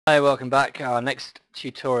Hi, welcome back. Our next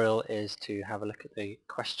tutorial is to have a look at the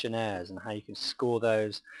questionnaires and how you can score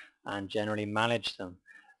those and generally manage them.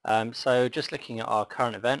 So just looking at our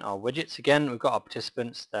current event, our widgets again, we've got our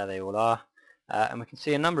participants, there they all are, and we can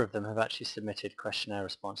see a number of them have actually submitted questionnaire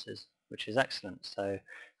responses, which is excellent. So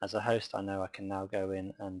as a host I know I can now go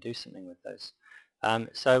in and do something with those.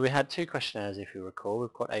 So we had two questionnaires if you recall.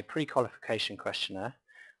 We've got a pre-qualification questionnaire,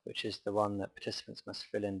 which is the one that participants must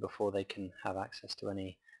fill in before they can have access to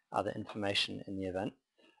any other information in the event.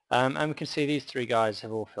 And we can see these three guys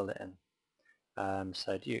have all filled it in.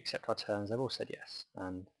 So do you accept our terms? They've all said yes,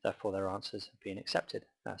 and therefore their answers have been accepted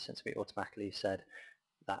since we automatically said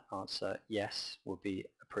that answer yes would be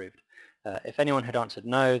approved. If anyone had answered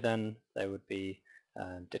no, then they would be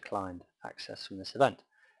declined access from this event.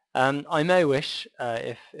 I may wish,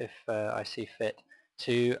 if I see fit,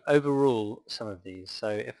 to overrule some of these. So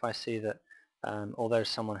if I see that although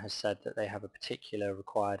someone has said that they have a particular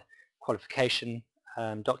required qualification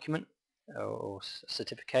document or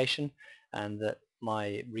certification, and that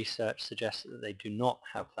my research suggests that they do not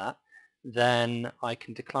have that, then I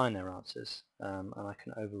can decline their answers and I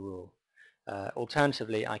can overrule.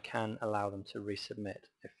 Alternatively, I can allow them to resubmit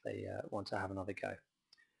if they want to have another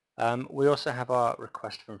go. We also have our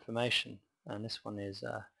request for information, and this one is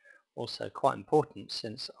also quite important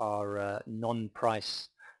since our non-price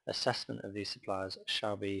assessment of these suppliers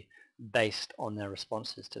shall be based on their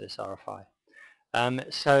responses to this RFI.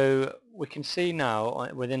 So we can see now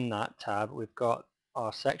within that tab we've got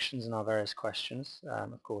our sections and our various questions.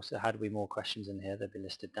 Of course, had we more questions in here, they'd be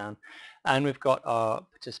listed down. And we've got our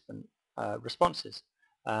participant responses.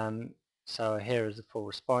 So here is the full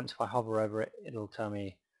response. If I hover over it, it'll tell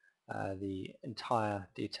me the entire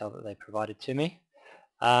detail that they provided to me.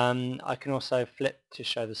 I can also flip to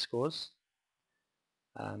show the scores.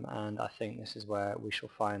 And I think this is where we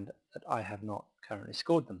shall find that I have not currently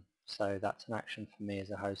scored them. So that's an action for me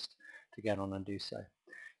as a host to get on and do so.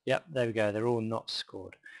 Yep, there we go, they're all not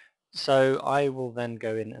scored. So I will then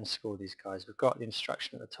go in and score these guys. We've got the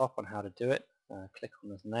instruction at the top on how to do it. Click on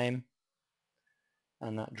the name,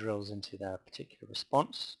 and that drills into their particular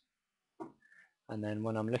response. And then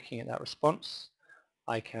when I'm looking at that response,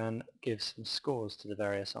 I can give some scores to the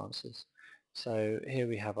various answers. So here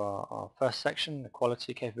we have our first section, the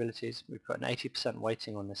quality capabilities. We put an 80%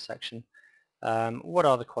 weighting on this section. What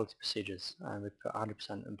are the quality procedures? We put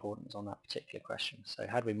 100% importance on that particular question. So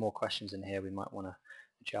had we more questions in here, we might want to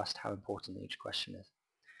adjust how important each question is.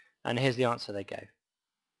 And here's the answer they gave.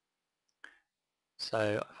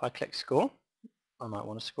 So if I click score, I might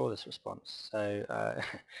want to score this response. So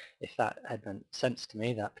if that had meant sense to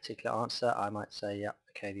me, that particular answer, I might say, yeah,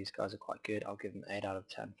 okay, these guys are quite good. I'll give them 8 out of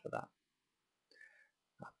 10 for that.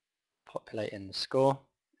 Populate in the score,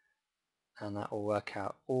 and that will work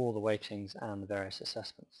out all the weightings and the various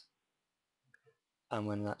assessments. And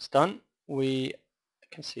when that's done, we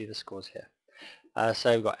can see the scores here.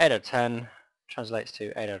 So we've got 8 out of 10, translates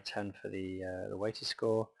to 8 out of 10 for the weighted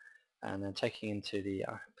score, and then taking into the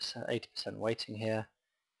 80% weighting here,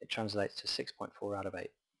 it translates to 6.4 out of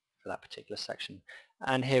 8 for that particular section.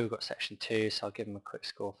 And here we've got section 2, so I'll give them a quick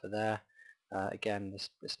score for there. Again,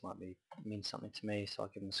 this might mean something to me, so I'll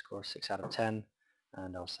give them a score of 6 out of 10,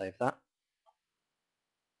 and I'll save that.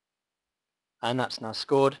 And that's now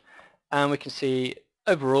scored. And we can see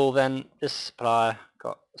overall then this supplier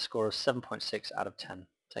got a score of 7.6 out of 10,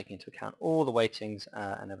 taking into account all the weightings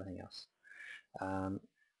and everything else.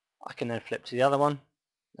 I can then flip to the other one,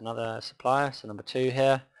 another supplier, so number 2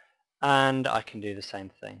 here, and I can do the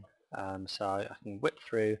same thing. So I can whip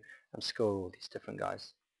through and score all these different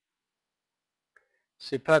guys.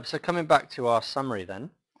 Superb. So coming back to our summary then,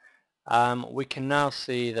 we can now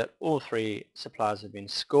see that all 3 suppliers have been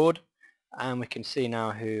scored, and we can see now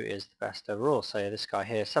who is the best overall. So this guy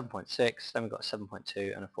here, 7.6, then we've got a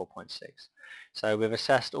 7.2 and a 4.6. So we've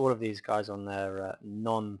assessed all of these guys on their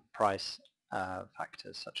non-price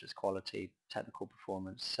factors such as quality, technical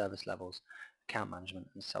performance, service levels, account management,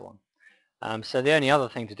 and so on. So the only other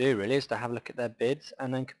thing to do really is to have a look at their bids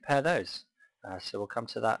and then compare those. So we'll come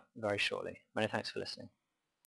to that very shortly. Many thanks for listening.